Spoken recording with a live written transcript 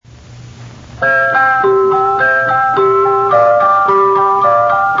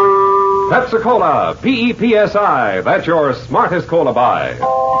Pepsi-Cola, P-E-P-S-I. That's your smartest cola buy.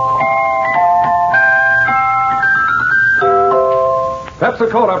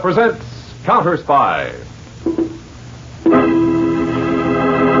 Pepsi-Cola presents Counter Spy.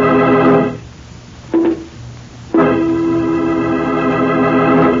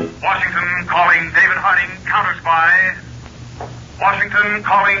 Washington calling David Harding, Counter Spy. Washington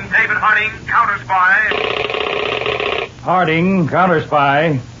calling David Harding, Counter Spy. Harding, Counter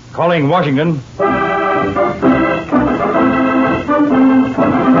Spy. Calling Washington.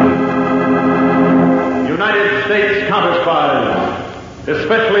 United States Counter Spies,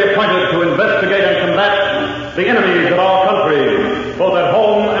 especially appointed to investigate and combat the enemies of our country, both at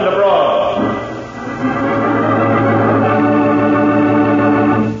home and abroad.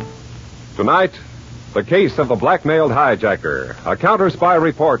 Tonight, the case of the blackmailed hijacker. A counter spy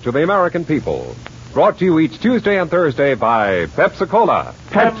report to the American people. Brought to you each Tuesday and Thursday by Pepsi-Cola.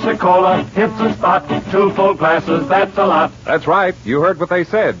 Pepsi-Cola hits the spot. 2 full glasses, that's a lot. That's right. You heard what they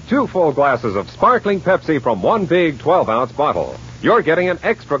said. 2 full glasses of sparkling Pepsi from 1 big 12-ounce bottle. You're getting an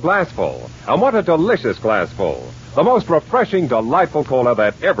extra glassful. And what a delicious glassful. The most refreshing, delightful cola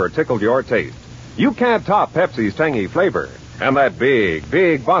that ever tickled your taste. You can't top Pepsi's tangy flavor. And that big,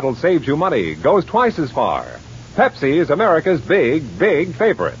 big bottle saves you money, goes twice as far. Pepsi is America's big, big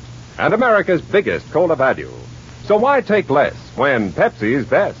favorite. And America's biggest cola value. So why take less when Pepsi's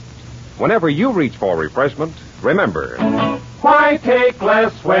best? Whenever you reach for refreshment, remember, Why take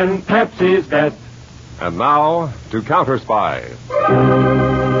less when Pepsi's best? And now, to Counter Spy.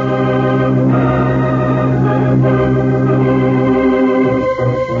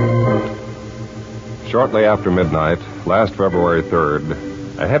 Shortly after midnight, last February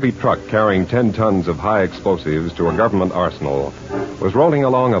 3rd, a heavy truck carrying 10 tons of high explosives to a government arsenal was rolling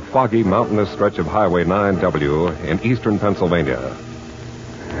along a foggy, mountainous stretch of Highway 9W in eastern Pennsylvania.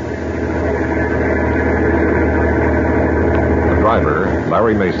 The driver,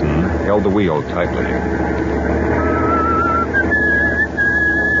 Larry Mason, held the wheel tightly.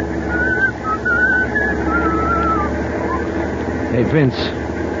 Hey, Vince.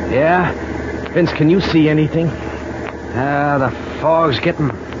 Yeah? Vince, can you see anything? The fog's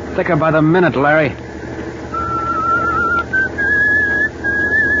getting thicker by the minute, Larry.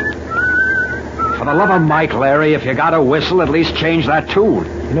 For the love of Mike, Larry, if you got a whistle, at least change that tune.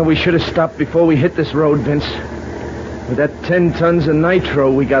 You know, we should have stopped before we hit this road, Vince. With that 10 tons of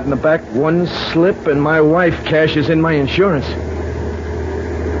nitro we got in the back, one slip and my wife cashes in my insurance.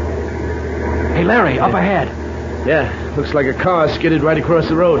 Hey, Larry, up ahead. Yeah, looks like a car skidded right across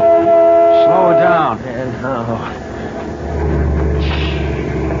the road. Slow it down.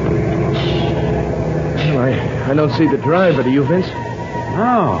 Well, I don't see the driver. Do you, Vince?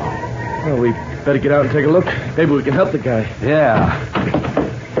 No. Well, we better get out and take a look. Maybe we can help the guy. Yeah.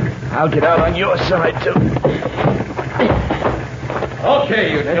 I'll get out on your side, too.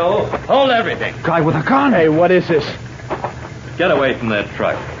 Okay, you two. Hold everything. Guy with a gun. Hey, what is this? Get away from that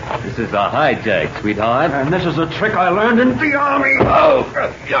truck. This is a hijack, sweetheart. And this is a trick I learned in the Army. Oh,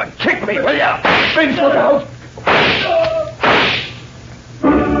 you kick me, will ya? Vince, look out!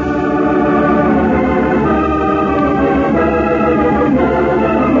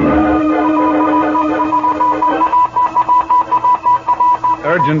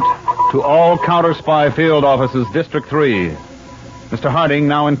 Urgent to all Counter Spy field offices, District 3. Mr. Harding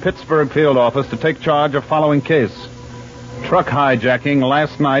now in Pittsburgh field office to take charge of following case. Truck hijacking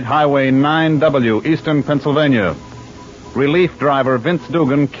last night, Highway 9W, eastern Pennsylvania. Relief driver Vince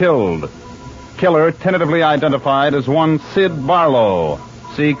Dugan killed. Killer tentatively identified as one Sid Barlow.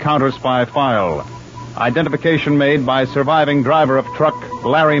 See Counter Spy file. Identification made by surviving driver of truck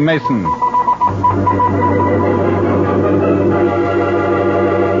Larry Mason.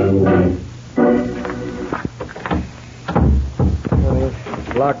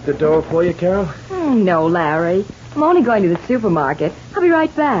 Lock the door for you, Carol? No, Larry. I'm only going to the supermarket. I'll be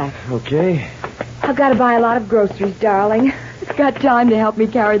right back. Okay. I've got to buy a lot of groceries, darling. It's got time to help me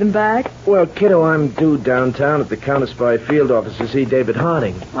carry them back. Well, kiddo, I'm due downtown at the Counter Spy field office to see David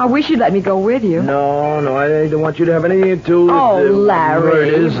Harding. I wish you'd let me go with you. No, I don't want you to have anything to do with Larry.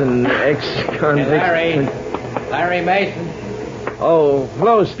 murders and ex-convicts. Hey, Larry Mason. Oh,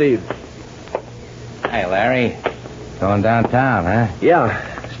 hello, Steve. Hey, Larry. Going downtown, huh?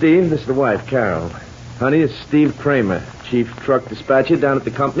 Yeah, Steve, this is the wife, Carol. Honey, it's Steve Kramer, chief truck dispatcher down at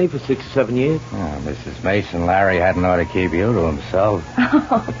the company for 6 or 7 years. Oh, Mrs. Mason, Larry hadn't ought to keep you to himself.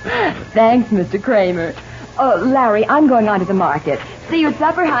 Thanks, Mr. Kramer. Oh, Larry, I'm going on to the market. See you at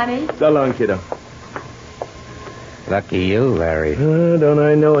supper, honey. So long, kiddo. Lucky you, Larry. Don't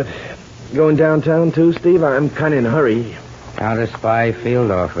I know it. Going downtown, too, Steve? I'm kind of in a hurry. Counter Spy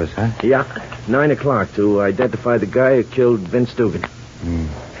Field Office, huh? Yeah, 9 o'clock to identify the guy who killed Vince Dugan.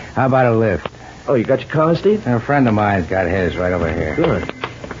 How about a lift? Oh, you got your car, Steve? A friend of mine's got his right over here. Good.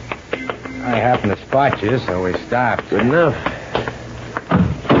 I happened to spot you, so we stopped. Good enough.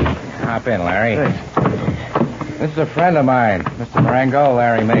 Hop in, Larry. Thanks. This is a friend of mine, Mr. Marengo,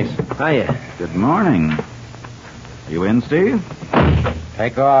 Larry Mason. Hiya. Good morning. You in, Steve?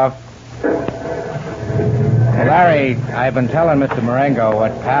 Take off. Hey, Larry, I've been telling Mr. Marengo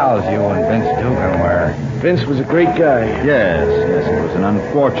what pals you and Vince Dugan were. Vince was a great guy. Yes. It was an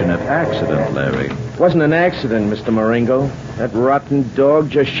unfortunate accident, Larry. Wasn't an accident, Mr. Marengo. That rotten dog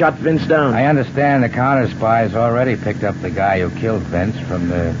just shot Vince down. I understand the counter spies already picked up the guy who killed Vince from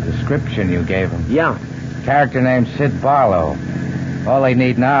the description you gave him. Yeah. Character named Sid Barlow. All they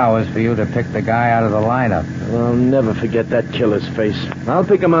need now is for you to pick the guy out of the lineup. I'll never forget that killer's face. I'll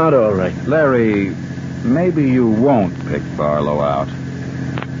pick him out all right. Larry, maybe you won't pick Barlow out.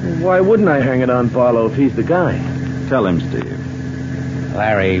 Why wouldn't I hang it on Barlow if he's the guy? Tell him, Steve.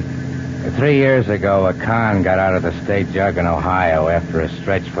 Larry, 3 years ago, a con got out of the state jug in Ohio after a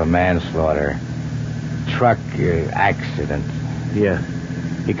stretch for manslaughter. Truck accident. Yeah.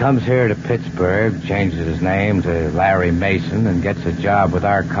 He comes here to Pittsburgh, changes his name to Larry Mason, and gets a job with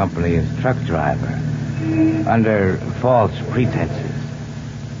our company as truck driver. Under false pretenses.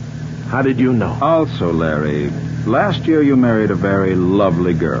 How did you know? Also, Larry, last year you married a very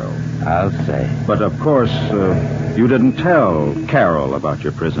lovely girl. I'll say. But, of course, you didn't tell Carol about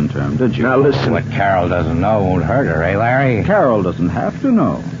your prison term, did you? Now, listen. What Carol doesn't know won't hurt her, eh, Larry? Carol doesn't have to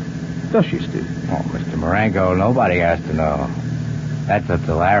know. Does she, Steve? Oh, Mr. Marengo, nobody has to know. That's up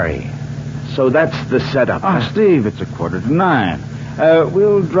to Larry. So that's the setup. Steve, it's 8:45.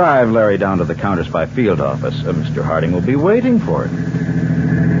 We'll drive Larry down to the Counter Spy Field Office. Mr. Harding will be waiting for it.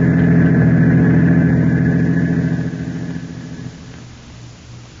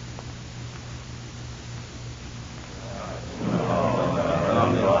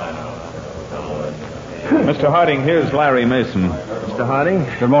 Mr. Harding, here's Larry Mason. Mr. Harding?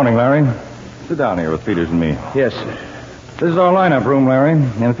 Good morning, Larry. Sit down here with Peters and me. Yes, sir. This is our lineup room, Larry.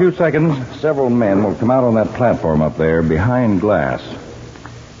 In a few seconds, several men will come out on that platform up there behind glass.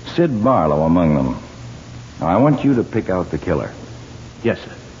 Sid Barlow among them. Now, I want you to pick out the killer. Yes,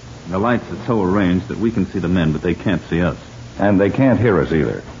 sir. The lights are so arranged that we can see the men, but they can't see us. And they can't hear us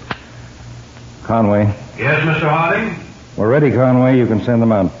either. Conway. Yes, Mr. Harding? We're ready, Conway. You can send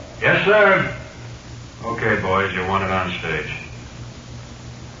them out. Yes, sir. Okay, boys, you're wanted on stage.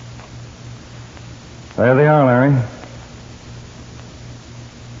 There they are, Larry.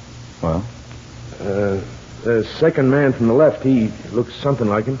 Well? The second man from the left, he looks something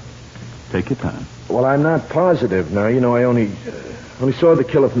like him. Take your time. Well, I'm not positive now. You know, I only saw the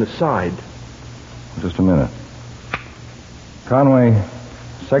killer from the side. Just a minute. Conway,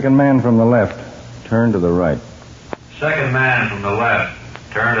 second man from the left, turn to the right. Second man from the left.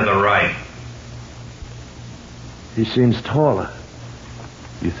 Turn to the right. He seems taller.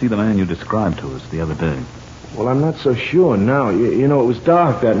 You see the man you described to us the other day? Well, I'm not so sure now. You know, it was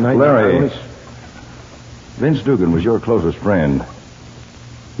dark that night. Larry, Vince Dugan was your closest friend.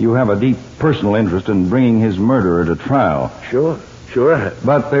 You have a deep personal interest in bringing his murderer to trial. Sure.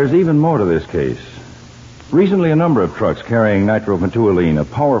 But there's even more to this case. Recently, a number of trucks carrying nitromethylene, a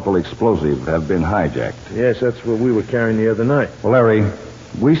powerful explosive, have been hijacked. Yes, that's what we were carrying the other night. Well, Larry,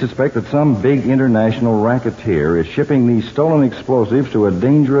 we suspect that some big international racketeer is shipping these stolen explosives to a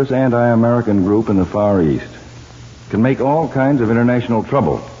dangerous anti-American group in the Far East. Can make all kinds of international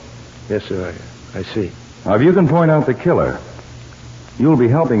trouble. Yes, sir, I see. Now, if you can point out the killer, you'll be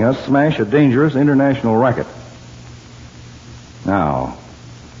helping us smash a dangerous international racket. Now,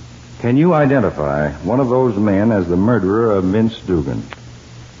 can you identify one of those men as the murderer of Vince Dugan?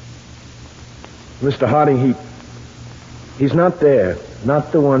 Mr. Harding, he's not there.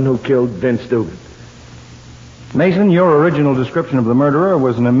 Not the one who killed Vince Dugan. Mason, your original description of the murderer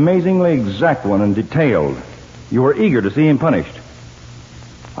was an amazingly exact one and detailed. You were eager to see him punished.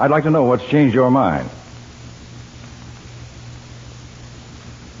 I'd like to know what's changed your mind.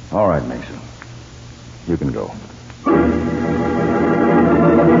 All right, Mason. You can go.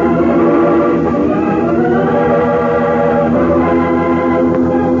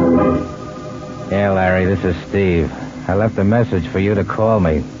 Yeah, Larry, this is Steve. I left a message for you to call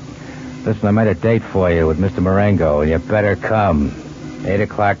me. Listen, I made a date for you with Mr. Marengo, and you better come. 8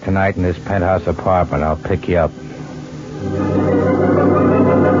 o'clock tonight in this penthouse apartment. I'll pick you up.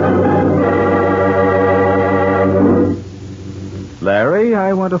 Larry? Larry,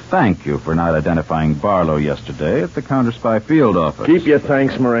 I want to thank you for not identifying Barlow yesterday at the Counter Spy Field Office. Keep your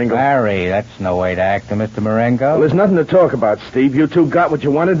thanks, Marengo. Larry, that's no way to act, Mr. Marengo. Well, there's nothing to talk about, Steve. You two got what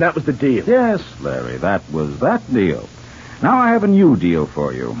you wanted, and that was the deal. Yes, Larry, that was that deal. Now I have a new deal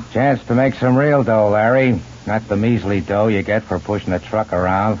for you. Chance to make some real dough, Larry. Not the measly dough you get for pushing a truck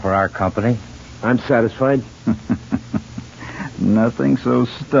around for our company. I'm satisfied. Nothing so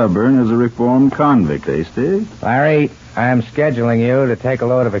stubborn as a reformed convict, eh, Steve? Larry, I'm scheduling you to take a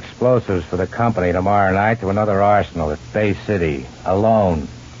load of explosives for the company tomorrow night to another arsenal at Bay City, alone.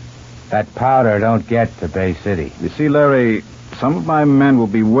 That powder don't get to Bay City. You see, Larry, some of my men will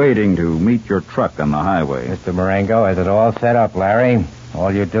be waiting to meet your truck on the highway. Mr. Marengo has it all set up, Larry.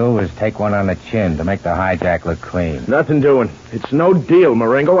 All you do is take one on the chin to make the hijack look clean. Nothing doing. It's no deal,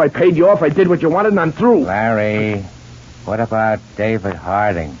 Marengo. I paid you off, I did what you wanted, and I'm through. Larry, what about David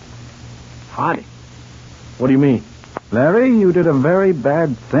Harding? Harding? What do you mean? Larry, you did a very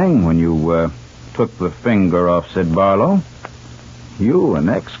bad thing when you took the finger off Sid Barlow. You, an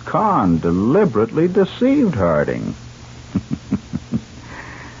ex-con, deliberately deceived Harding.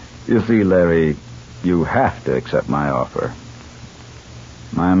 You see, Larry, you have to accept my offer.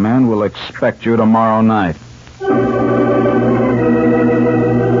 My men will expect you tomorrow night.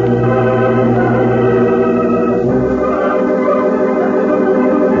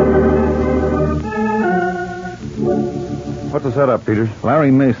 What's the setup, Peters?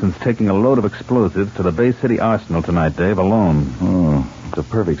 Larry Mason's taking a load of explosives to the Bay City Arsenal tonight, Dave, alone. Oh, it's a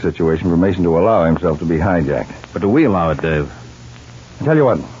perfect situation for Mason to allow himself to be hijacked. But do we allow it, Dave? Tell you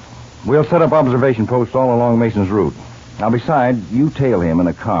what, we'll set up observation posts all along Mason's route. Now, besides, you tail him in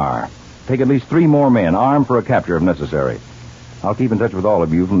a car. Take at least 3 more men, armed for a capture if necessary. I'll keep in touch with all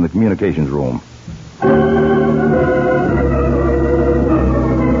of you from the communications room.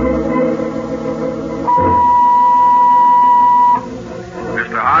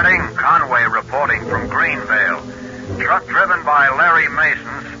 Mr. Harding, Conway reporting from Greenvale. Truck driven by Larry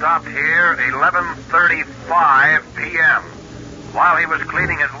Mason stopped here 11:35 p.m. While he was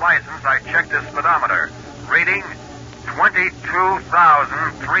cleaning his license, I checked his speedometer. Reading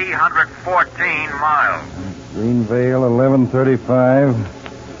 22,314 miles. Greenvale, 11:35.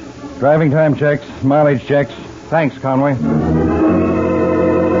 Driving time checks, mileage checks. Thanks, Conway. Adams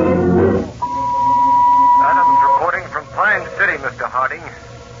reporting from Pine City, Mr. Harding.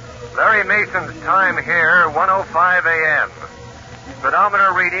 Larry Mason's time here, 1:05 a.m.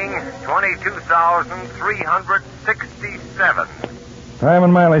 Speedometer reading 22,367. Time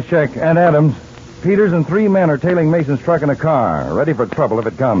and mileage check. And Adams, Peters and 3 men are tailing Mason's truck in a car, ready for trouble if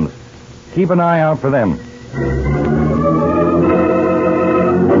it comes. Keep an eye out for them.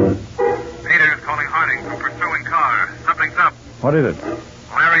 Peters calling Harding from pursuing car. Something's up. What is it?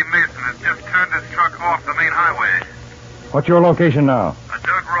 Larry Mason has just turned his truck off the main highway. What's your location now? A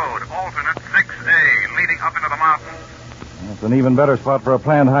dirt road, alternate 6A, leading up into the mountains. It's an even better spot for a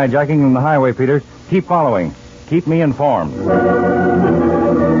planned hijacking than the highway, Peters. Keep following. Keep me informed. Peters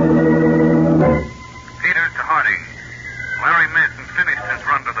to Harding. Larry Mason finished his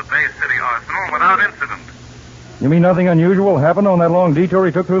run to the Bay City Arsenal without incident. You mean nothing unusual happened on that long detour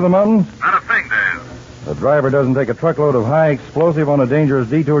he took through the mountains? Not a thing, Dave. The driver doesn't take a truckload of high explosive on a dangerous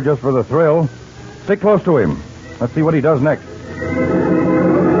detour just for the thrill. Stick close to him. Let's see what he does next.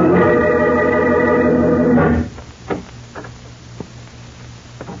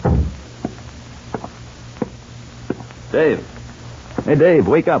 Dave. Hey, Dave,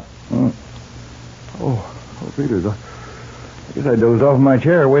 wake up. Oh, Peters, I guess I dozed off in my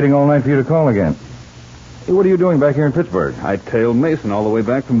chair waiting all night for you to call again. Hey, what are you doing back here in Pittsburgh? I tailed Mason all the way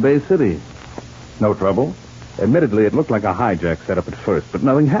back from Bay City. No trouble? Admittedly, it looked like a hijack setup at first, but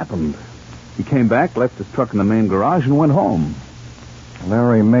nothing happened. He came back, left his truck in the main garage, and went home.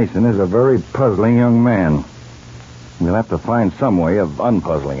 Larry Mason is a very puzzling young man. We'll have to find some way of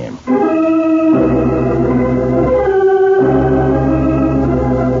unpuzzling him.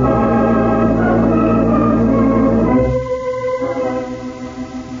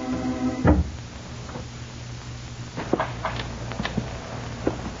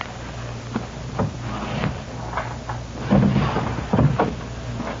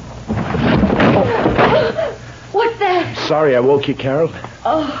 What's that? Sorry I woke you, Carol.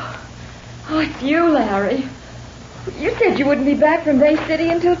 Oh, it's you, Larry. You said you wouldn't be back from Bay City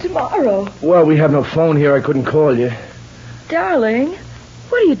until tomorrow. Well, we have no phone here. I couldn't call you. Darling,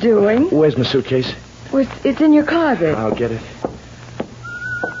 what are you doing? Where's my suitcase? Well, it's in your closet. I'll get it.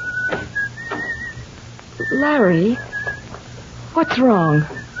 Larry, what's wrong?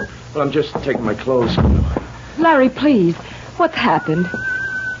 Well, I'm just taking my clothes. Larry, please. What's happened?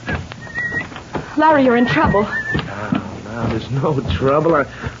 Larry, you're in trouble. No. Ah, there's no trouble.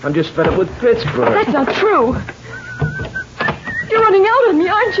 I'm just fed up with Pittsburgh. That's not true. You're running out on me,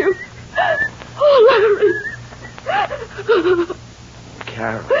 aren't you? Oh, Larry.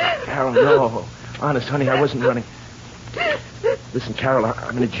 Carol, no. Honest, honey, I wasn't running. Listen, Carol,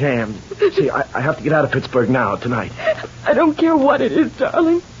 I'm in a jam. See, I have to get out of Pittsburgh now, tonight. I don't care what it is,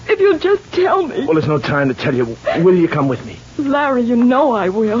 darling. If you'll just tell me. Well, there's no time to tell you. Will you come with me? Larry, you know I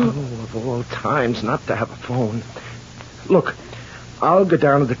will. Oh, of all times not to have a phone. Look, I'll go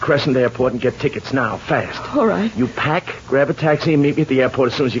down to the Crescent Airport and get tickets now, fast. All right. You pack, grab a taxi, and meet me at the airport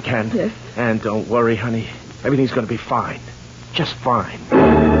as soon as you can. Yes. And don't worry, honey. Everything's going to be fine. Just fine.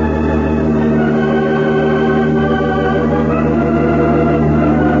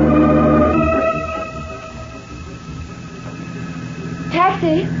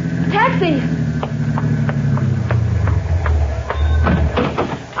 Taxi! Taxi!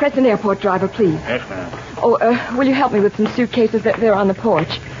 Crescent Airport driver, please. Yes, ma'am. Oh, will you help me with some suitcases? They're on the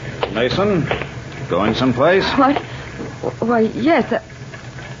porch. Mason, going someplace? What? Why, yes.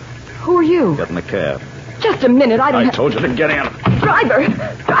 Who are you? Get in the cab. Just a minute. I told you to get in. Driver!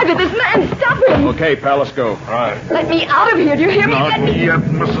 Driver, this man, stop him! Okay, pal, let's go. All right. Let me out of here. Do you hear me? Not Let me... yet,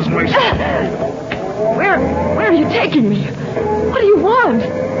 Mrs. Mason. Where are you taking me? What do you want?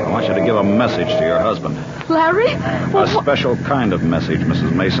 I want you to give a message to your husband. Larry? A special kind of message,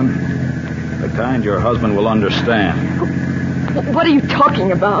 Mrs. Mason. The kind your husband will understand. What are you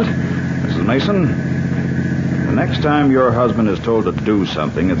talking about? Mrs. Mason, the next time your husband is told to do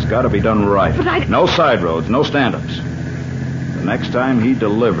something, it's got to be done right. But I... No side roads, no stand-ups. The next time he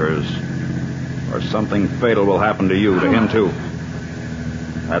delivers, or something fatal will happen to you, to him too.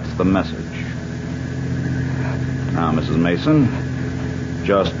 That's the message. Now, Mrs. Mason,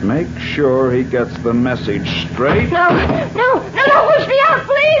 just make sure he gets the message straight. No, push me out,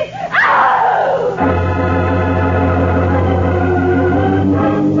 please! Oh!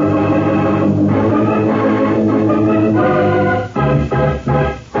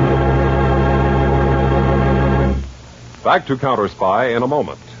 Back to Counter Spy in a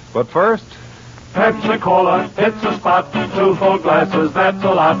moment. But first... Pepsi-Cola, it's a spot. 2 full glasses, that's a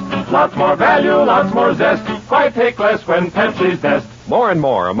lot. Lots more value, lots more zest. Why take less when Pepsi's best? More and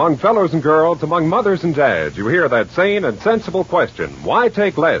more, among fellows and girls, among mothers and dads, you hear that sane and sensible question, why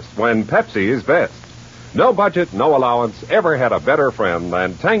take less when Pepsi is best? No budget, no allowance ever had a better friend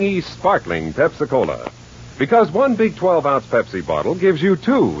than tangy, sparkling Pepsi-Cola. Because one big 12-ounce Pepsi bottle gives you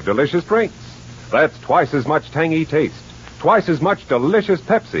 2 delicious drinks. That's twice as much tangy taste, twice as much delicious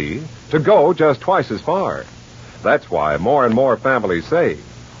Pepsi, to go just twice as far. That's why more and more families say,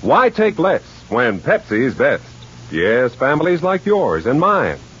 why take less when Pepsi's best? Yes, families like yours and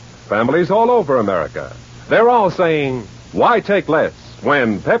mine. Families all over America. They're all saying, why take less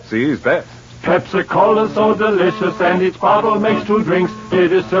when Pepsi's best? Pepsi-Cola's so delicious, and each bottle makes 2 drinks.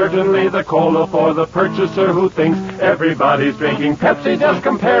 It is certainly the cola for the purchaser who thinks everybody's drinking Pepsi. Just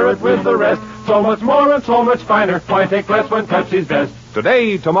compare it with the rest. So much more and so much finer. Why take less when Pepsi's best?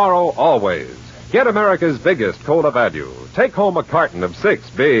 Today, tomorrow, always. Get America's biggest cola value. Take home a carton of 6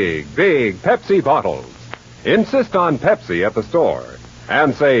 big Pepsi bottles. Insist on Pepsi at the store.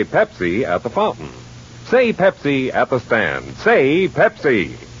 And say Pepsi at the fountain. Say Pepsi at the stand. Say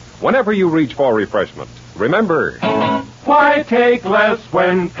Pepsi. Whenever you reach for refreshment, remember... Why take less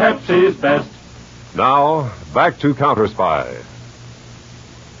when Pepsi's best? Now, back to Counter Spy.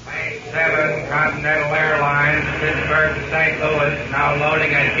 Flight 7, Continental Airlines, Pittsburgh to St. Louis, now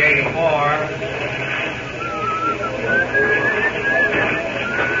loading at Gate 4.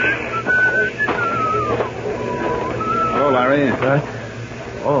 Hello, Larry.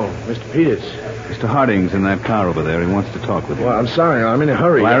 Oh, Mr. Peters. Mr. Harding's in that car over there. He wants to talk with you. Well, I'm sorry. I'm in a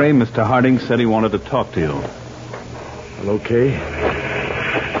hurry. Larry, Mr. Harding said he wanted to talk to you. Well, okay.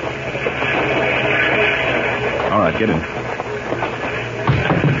 All right, get in.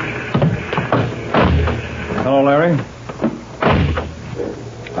 Hello, Larry.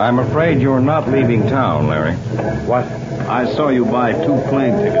 I'm afraid you're not leaving town, Larry. What? I saw you buy 2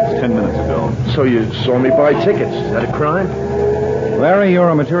 plane tickets 10 minutes ago. So you saw me buy tickets. Is that a crime? Larry, you're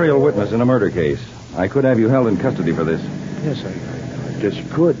a material witness in a murder case. I could have you held in custody for this. Yes, I guess you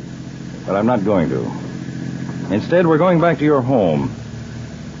could. But I'm not going to. Instead, we're going back to your home.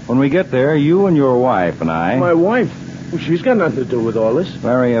 When we get there, you and your wife and I... My wife? Well, she's got nothing to do with all this.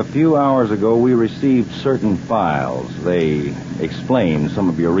 Larry, a few hours ago, we received certain files. They explain some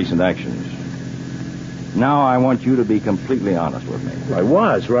of your recent actions. Now I want you to be completely honest with me. I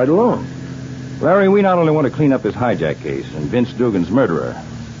was, right along. Larry, we not only want to clean up this hijack case and Vince Dugan's murderer,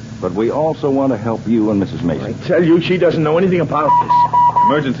 but we also want to help you and Mrs. Mason. I tell you, she doesn't know anything about this.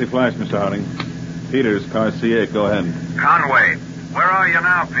 Emergency flash, Mr. Harding. Peters, car C8. Go ahead. Conway, where are you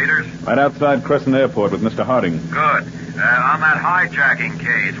now, Peters? Right outside Crescent Airport with Mr. Harding. Good. On that hijacking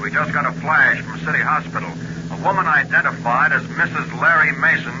case, we just got a flash from City Hospital. A woman identified as Mrs. Larry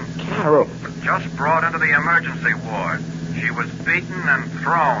Mason. Carol. Just brought into the emergency ward. She was beaten and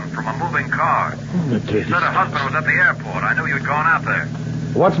thrown from a moving car. She said her husband was at the airport. I knew you'd gone out there.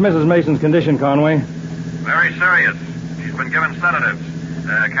 What's Mrs. Mason's condition, Conway? Very serious. She's been given sedatives.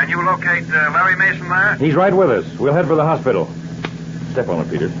 Can you locate Larry Mason there? He's right with us. We'll head for the hospital. Step on it,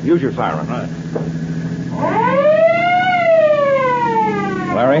 Peter. Use your siren. Right.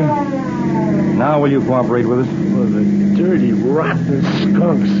 Larry, now will you cooperate with us? Oh, the dirty, rotten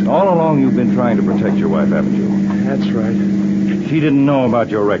skunks. All along you've been trying to protect your wife, haven't you? That's right. She didn't know about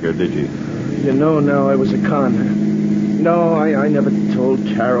your record, did she? You know now I was a con man. No, I never told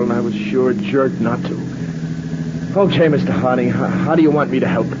Carol, and I was sure a jerk not to. Okay, Mr. Harding, how do you want me to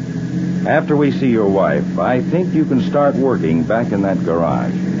help? After we see your wife, I think you can start working back in that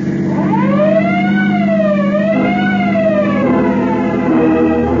garage.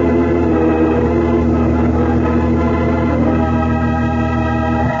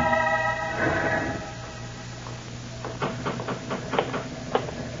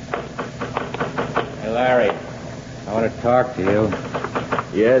 Hey, Larry, I want to talk to you.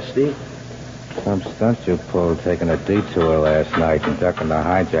 Yes, Steve? Some stunt you pulled taking a detour last night and ducking the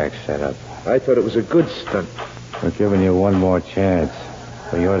hijack setup. I thought it was a good stunt. We're giving you one more chance.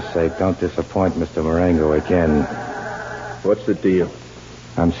 For your sake, don't disappoint Mr. Marengo again. What's the deal?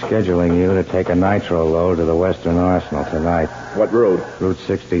 I'm scheduling you to take a nitro load to the Western Arsenal tonight. What road? Route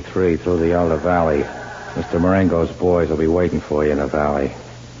 63 through the Elder Valley. Mr. Marengo's boys will be waiting for you in the valley.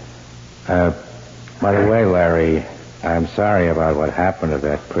 By the way, Larry, I'm sorry about what happened to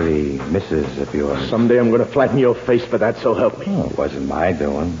that pretty missus of yours. Someday I'm going to flatten your face for that, so help me. Oh, it wasn't my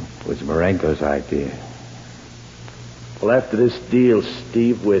doing. It was Marengo's idea. Well, after this deal,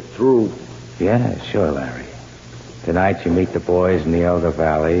 Steve, we're through. Yeah, sure, Larry. Tonight you meet the boys in the Elder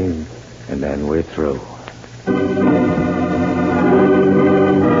Valley, and then we're through.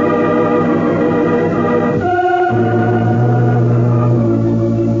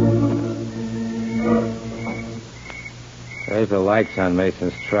 There's the lights on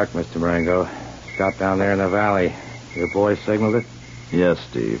Mason's truck, Mr. Marengo. Stop down there in the valley. Your boys signaled it? Yes,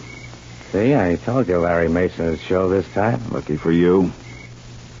 Steve. See, I told you Larry Mason would show this time. Lucky for you.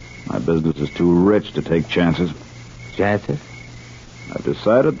 My business is too rich to take chances. Chances? I've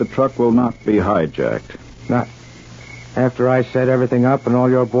decided the truck will not be hijacked. Not after I set everything up and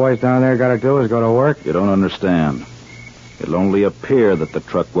all your boys down there got to do is go to work? You don't understand. It'll only appear that the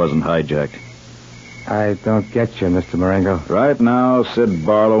truck wasn't hijacked. I don't get you, Mr. Marengo. Right now, Sid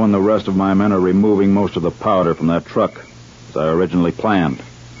Barlow and the rest of my men are removing most of the powder from that truck, as I originally planned.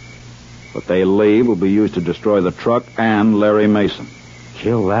 What they leave will be used to destroy the truck and Larry Mason.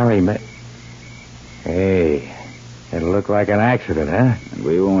 Kill Larry Mason? Hey, it'll look like an accident, huh? And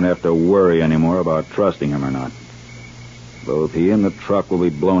we won't have to worry anymore about trusting him or not. Both he and the truck will be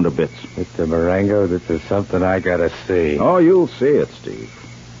blown to bits. Mr. Marengo, this is something I gotta see. Oh, you'll see it, Steve.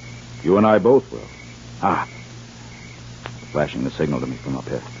 You and I both will. Ah. Flashing the signal to me from up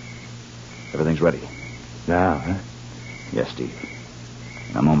here. Everything's ready. Now, huh? Yes, Steve.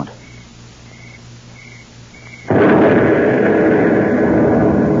 In a moment.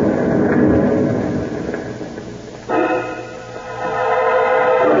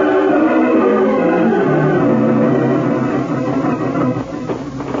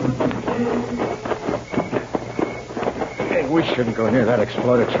 We shouldn't go near that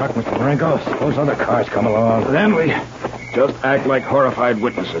exploded truck, Mr. Marengo. Suppose other cars come along. Then we just act like horrified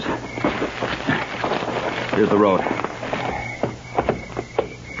witnesses. Here's the road.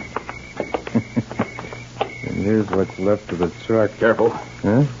 And here's what's left of the truck. Careful.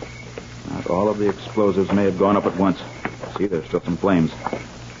 Huh? Not all of the explosives may have gone up at once. See, there's still some flames.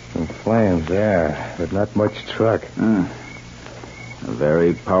 Some flames, yeah, but not much truck. A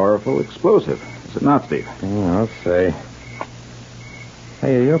very powerful explosive. Is it not, Steve? I'll say.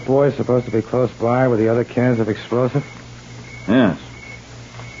 Hey, are your boys supposed to be close by with the other cans of explosive? Yes.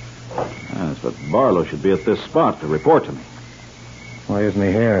 Yes, but Barlow should be at this spot to report to me. Why isn't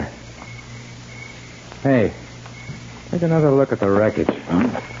he here? Hey, take another look at the wreckage. Huh?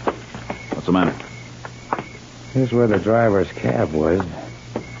 What's the matter? Here's where the driver's cab was.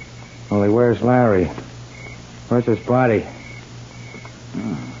 Only where's Larry? Where's his body?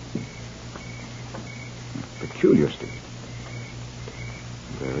 Peculiar, Steve.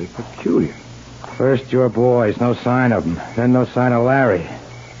 Very peculiar. First your boys, no sign of them. Then no sign of Larry.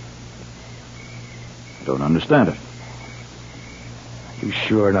 I don't understand it. You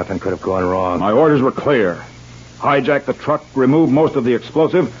sure nothing could have gone wrong? My orders were clear. Hijack the truck, remove most of the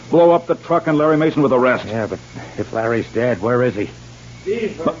explosive, blow up the truck, and Larry Mason with the rest. Yeah, but if Larry's dead, where is he?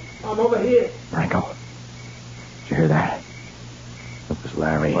 Steve, I'm over here. Marengo. Did you hear that? It was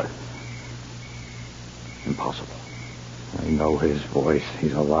Larry. What? Impossible. I know his voice.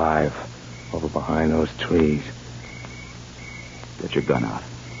 He's alive. Over behind those trees. Get your gun out.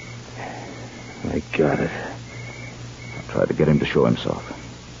 I got it. I'll try to get him to show himself.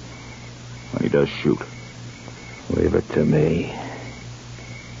 When he does, shoot. Leave it to me.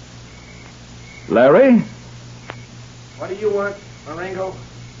 Larry? What do you want, Marengo?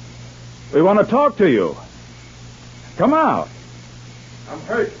 We want to talk to you. Come out. I'm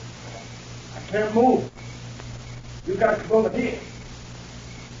hurt. I can't move. You got to come over here.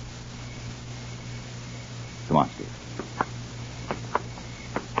 Come on, Steve.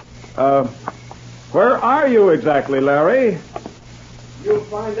 Where are you exactly, Larry? You'll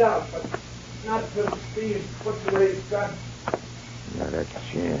find out, but not till Steve puts away his gun. Not a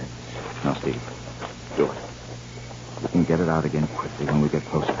chance. No, Steve. Do it. We can get it out again quickly when we get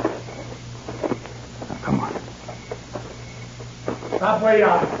closer. Now, come on. Stop where you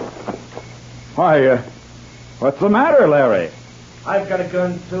are. Why, what's the matter, Larry? I've got a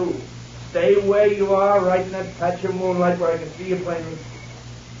gun, too. Stay where you are, right in that patch of moonlight where I can see you plainly.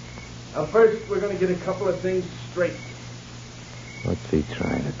 Now, first, we're going to get a couple of things straight. What's he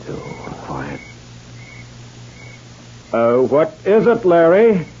trying to do? Quiet. What is it,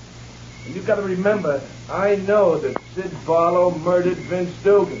 Larry? You've got to remember, I know that Sid Barlow murdered Vince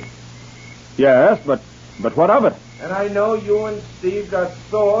Dugan. Yes, but what of it? And I know you and Steve got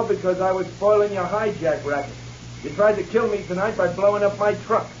sore because I was spoiling your hijack racket. You tried to kill me tonight by blowing up my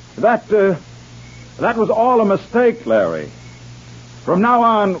truck. That was all a mistake, Larry. From now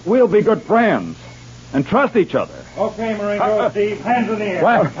on, we'll be good friends and trust each other. Okay, Marengo, Steve, hands in the air.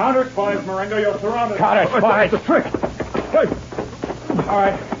 What? Counter spies, Marengo, you're surrounded. Counter spies. It's a trick. Hey. All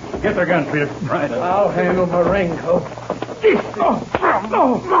right, get their guns, Peter. Right. I'll handle Marengo. No,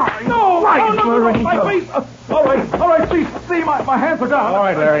 Marengo. My face. All right, see, my hands are down. All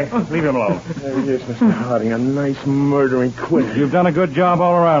right, Larry, leave him alone. There he is, Mr. Harding, a nice murdering quit. You've done a good job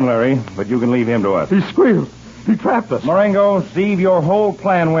all around, Larry, but you can leave him to us. He squealed. He trapped us. Marengo, Steve, your whole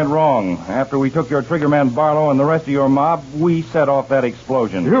plan went wrong. After we took your triggerman Barlow and the rest of your mob, we set off that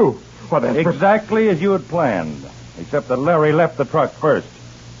explosion. You? What, Exactly as you had planned, except that Larry left the truck first.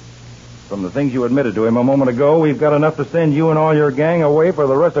 From the things you admitted to him a moment ago, we've got enough to send you and all your gang away for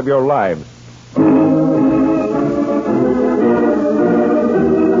the rest of your lives.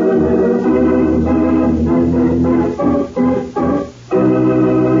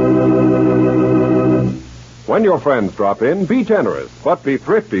 When your friends drop in, be generous, but be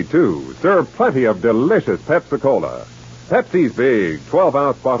thrifty, too. Serve plenty of delicious Pepsi-Cola. Pepsi's big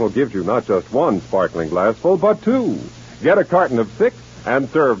 12-ounce bottle gives you not just one sparkling glassful, but two. Get a carton of 6 and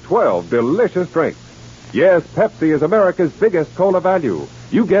serve 12 delicious drinks. Yes, Pepsi is America's biggest cola value.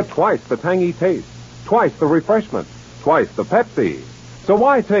 You get twice the tangy taste, twice the refreshment, twice the Pepsi. So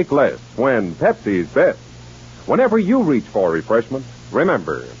why take less when Pepsi's best? Whenever you reach for refreshment,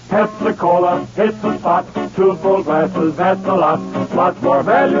 remember, Pepsi-Cola, it's a spot. 2 full glasses, that's a lot. Lots more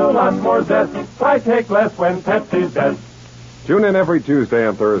value, lots more zest. Why take less when Pepsi's best? tune in every Tuesday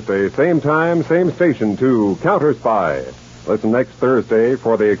and Thursday, same time, same station, to Counter Spy. Listen next Thursday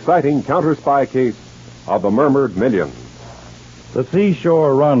for the exciting Counter Spy case of the Murmured Millions. The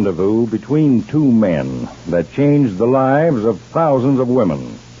seashore rendezvous between two men that changed the lives of thousands of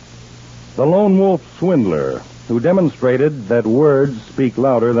women. The lone wolf swindler who demonstrated that words speak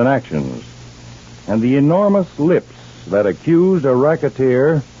louder than actions. And the enormous lips that accused a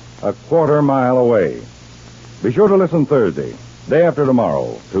racketeer a quarter-mile away. Be sure to listen Thursday, day after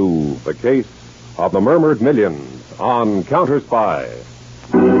tomorrow, to The Case of the Murmured Millions on Counter Spy.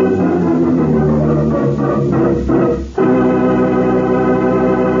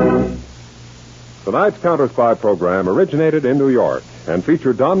 Tonight's Counter Spy program originated in New York and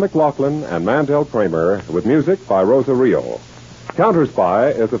featured Don McLaughlin and Mandel Kramer with music by Rosa Rio. Counter Spy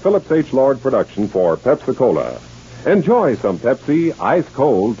is a Phillips H. Lord production for Pepsi-Cola. Enjoy some Pepsi ice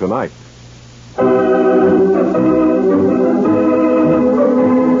cold tonight.